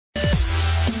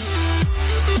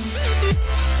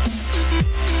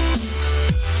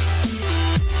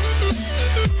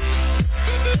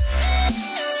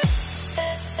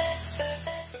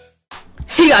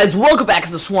guys, welcome back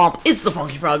to the swamp. It's the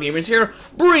FunkyFrogGamers here,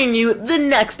 bringing you the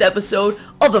next episode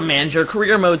of the Manager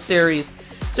Career Mode series.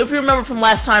 So if you remember from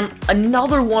last time,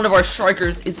 another one of our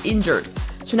strikers is injured.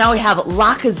 So now we have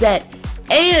Lacazette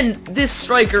and this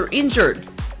striker injured.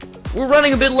 We're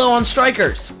running a bit low on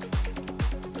strikers.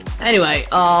 Anyway,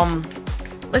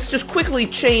 let's just quickly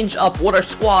change up what our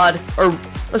squad, or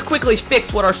let's quickly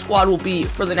fix what our squad will be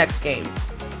for the next game.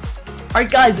 Alright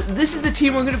guys, this is the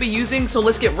team we're going to be using, so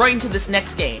let's get right into this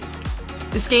next game.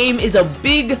 This game is a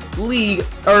big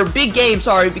game,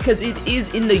 because it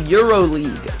is in the Euro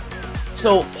League.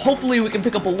 So hopefully we can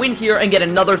pick up a win here and get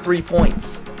another 3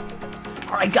 points.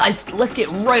 Alright guys, let's get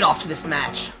right off to this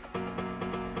match.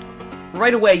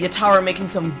 Right away, Yatara making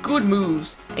some good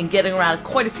moves and getting around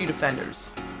quite a few defenders.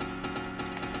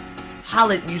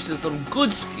 Hallett uses some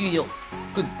good skill.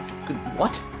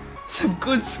 Some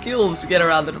good skills to get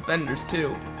around the defenders,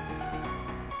 too.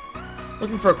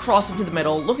 Looking for a cross into the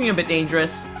middle, looking a bit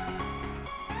dangerous.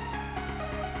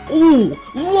 Ooh,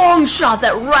 long shot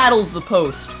that rattles the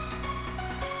post.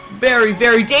 Very,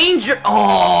 very dangerous.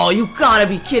 Oh, you gotta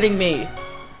be kidding me.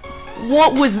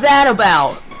 What was that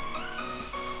about?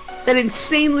 That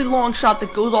insanely long shot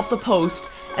that goes off the post,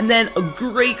 and then a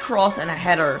great cross and a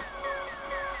header.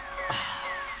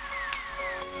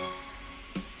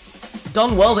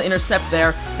 Done well to intercept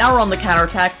there. Now we're on the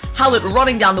counterattack. Hallett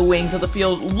running down the wings of the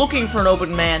field, looking for an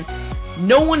open man.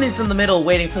 No one is in the middle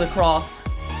waiting for the cross.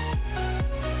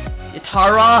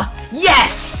 Yatara,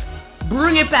 yes!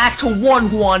 Bring it back to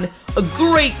 1-1. A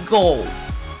great goal.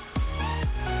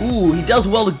 Ooh, he does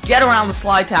well to get around the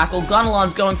slide tackle.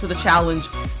 Gunalon's going for the challenge.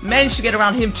 Managed to get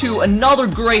around him too. Another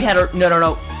great header.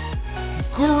 No.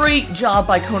 Great job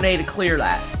by Kone to clear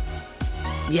that.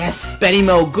 Yes, Benny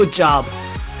Mo, good job.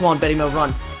 Come on, Benny Mo,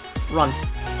 run. Run.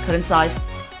 Cut inside.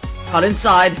 Cut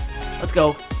inside. Let's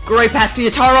go. Great pass to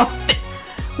Yatara.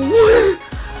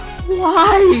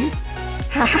 Why?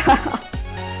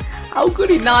 How could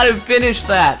he not have finished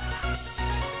that?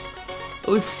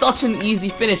 It was such an easy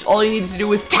finish. All he needed to do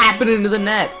was tap it into the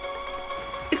net.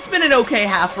 It's been an okay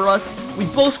half for us. We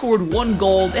both scored 1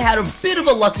 goal. They had a bit of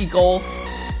a lucky goal,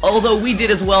 although we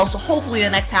did as well, so hopefully the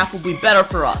next half will be better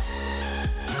for us.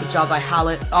 Good job by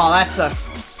Hallett. Oh, that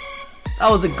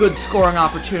was a good scoring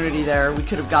opportunity there. We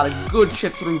could have got a good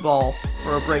chip-through ball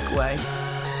for a breakaway.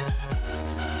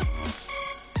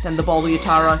 Send the ball to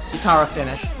Yatara. Yatara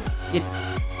finish.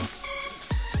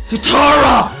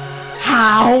 Yatara!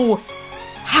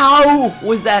 How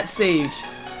was that saved?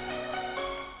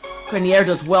 Grenier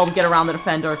does well to get around the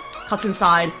defender. Cuts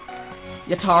inside.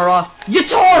 Yatara.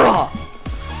 Yatara!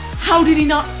 How did he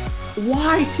not...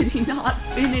 Why did he not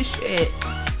finish it?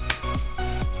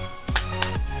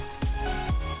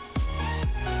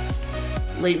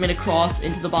 Late minute cross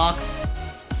into the box.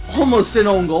 Almost an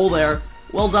own goal there.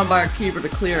 Well done by our keeper to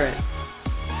clear it.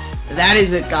 That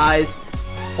is it, guys.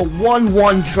 A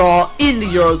 1-1 draw in the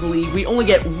Euros League. We only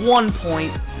get 1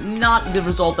 point. Not the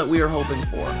result that we were hoping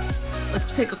for.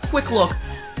 Let's take a quick look.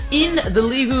 In the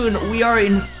Ligue 1, we are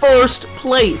in first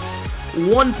place.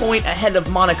 1 point ahead of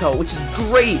Monaco, which is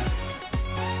great.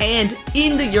 And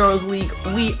in the Euros League,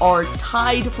 we are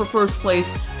tied for first place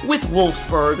with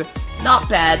Wolfsburg. Not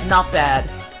bad, not bad.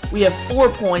 We have 4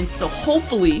 points, so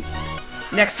hopefully,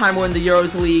 next time we're in the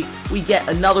Euros League, we get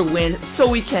another win so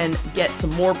we can get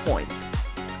some more points.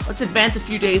 Let's advance a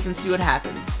few days and see what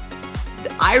happens.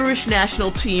 The Irish national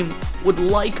team would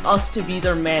like us to be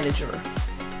their manager.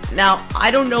 Now, I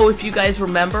don't know if you guys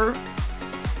remember,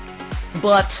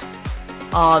 but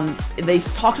they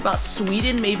talked about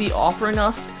Sweden maybe offering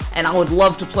us, and I would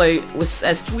love to play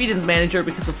as Sweden's manager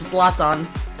because of Zlatan.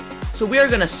 So we are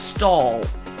going to stall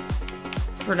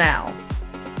for now.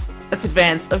 Let's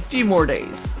advance a few more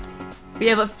days. We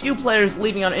have a few players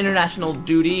leaving on international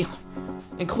duty,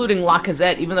 including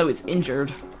Lacazette, even though he's injured.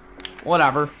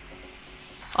 Whatever.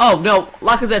 Oh, no.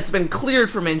 Lacazette's been cleared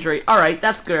from injury. Alright,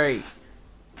 that's great.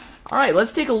 Alright,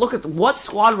 let's take a look at what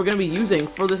squad we're going to be using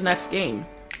for this next game.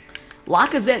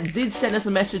 Lacazette did send us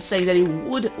a message saying that he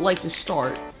would like to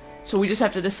start, so we just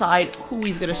have to decide who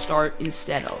he's going to start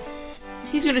instead of.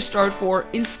 He's going to start for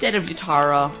instead of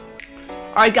Yatara.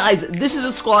 Alright guys, this is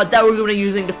a squad that we're going to be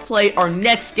using to play our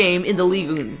next game in the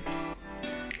Ligue 1.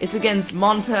 It's against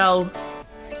Montpellier.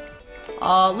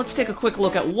 Let's take a quick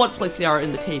look at what place they are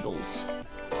in the tables.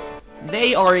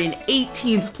 They are in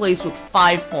 18th place with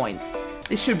 5 points.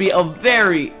 This should be a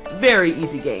very, very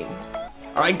easy game.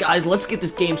 Alright guys, let's get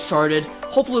this game started.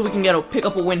 Hopefully we can pick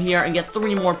up a win here and get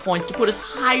 3 more points to put us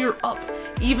higher up.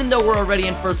 Even though we're already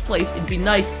in first place, it'd be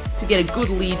nice to get a good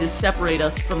lead to separate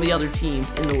us from the other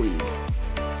teams in the league.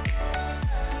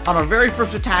 On our very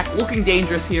first attack, looking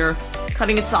dangerous here.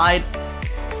 Cutting inside.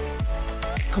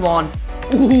 Come on.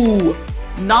 Ooh,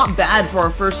 not bad for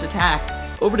our first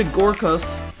attack. Over to Gorkos.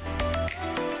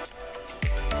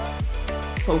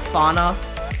 Fofana.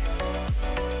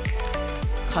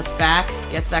 Cuts back,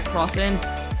 gets that cross in.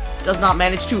 Does not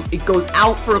manage to. It goes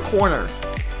out for a corner.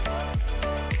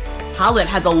 Haaland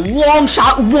has a long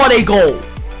shot. What a goal!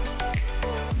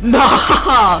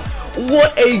 Nah!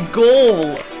 What a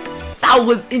goal! That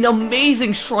was an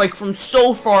amazing strike from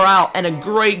so far out and a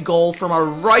great goal from our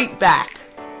right back.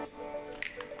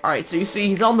 Alright, so you see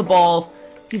he's on the ball.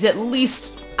 He's at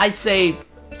least, I'd say,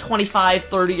 25,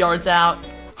 30 yards out.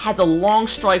 Had the long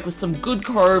strike with some good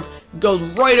curve. Goes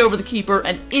right over the keeper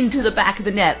and into the back of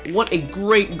the net. What a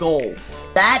great goal.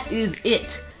 That is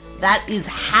it. That is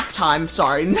halftime.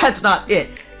 Sorry, that's not it.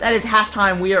 That is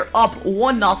halftime. We are up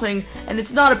 1-0, and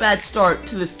it's not a bad start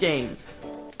to this game.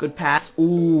 Good pass.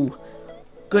 Ooh.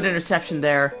 Good interception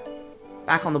there.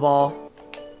 Back on the ball.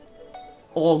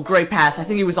 Oh, great pass. I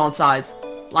think he was onside.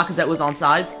 Lacazette was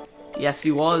onside. Yes,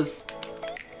 he was.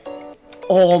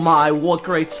 Oh my, what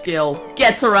great skill.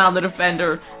 Gets around the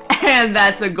defender, and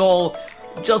that's a goal.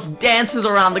 Just dances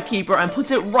around the keeper and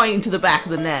puts it right into the back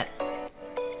of the net.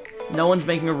 No one's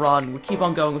making a run. We keep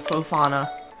on going with Fofana.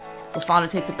 Fofana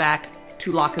takes it back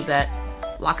to Lacazette.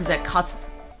 Lacazette cuts.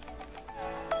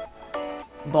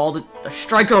 Ball to a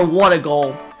striker. What a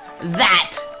goal.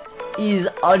 That is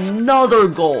another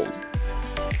goal.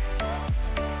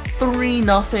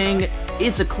 3-0.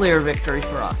 It's a clear victory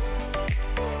for us.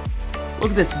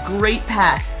 Look at this great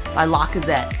pass by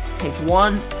Lacazette. Takes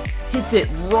one, hits it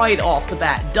right off the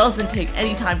bat. Doesn't take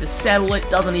any time to settle it.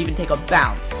 Doesn't even take a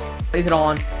bounce. Plays it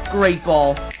on. Great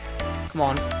ball. Come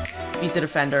on. Beat the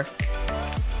defender.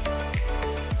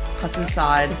 Cuts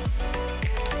inside.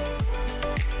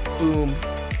 Boom.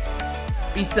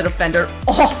 Beats the defender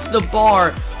off the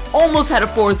bar. Almost had a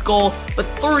fourth goal, but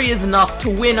 3 is enough to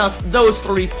win us those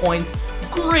 3 points.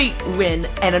 Great win,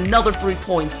 and another 3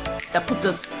 points. That puts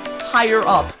us higher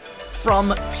up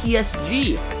from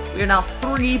PSG. We are now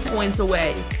 3 points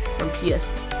away from PSG.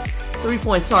 3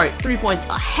 points, sorry, 3 points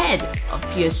ahead of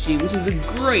PSG, which is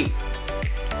great.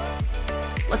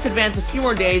 Let's advance a few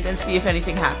more days and see if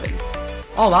anything happens.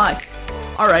 Oh my.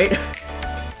 Alright.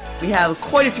 We have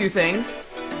quite a few things.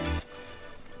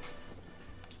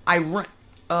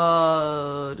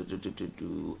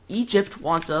 Egypt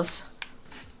wants us.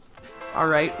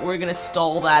 Alright, we're gonna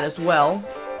stall that as well.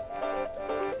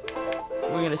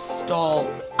 We're gonna stall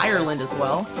Ireland as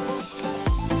well.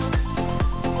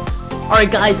 Alright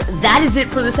guys, that is it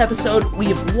for this episode. We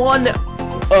have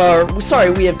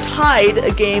we have tied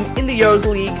a game in the Euros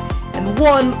League and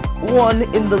won one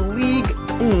in the League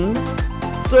 1.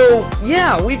 So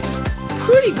yeah, we've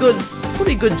pretty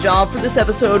good job for this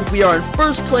episode. We are in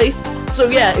first place. So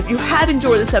yeah, if you have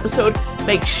enjoyed this episode,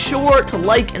 make sure to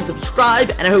like and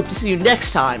subscribe, and I hope to see you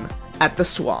next time at the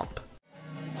Swamp.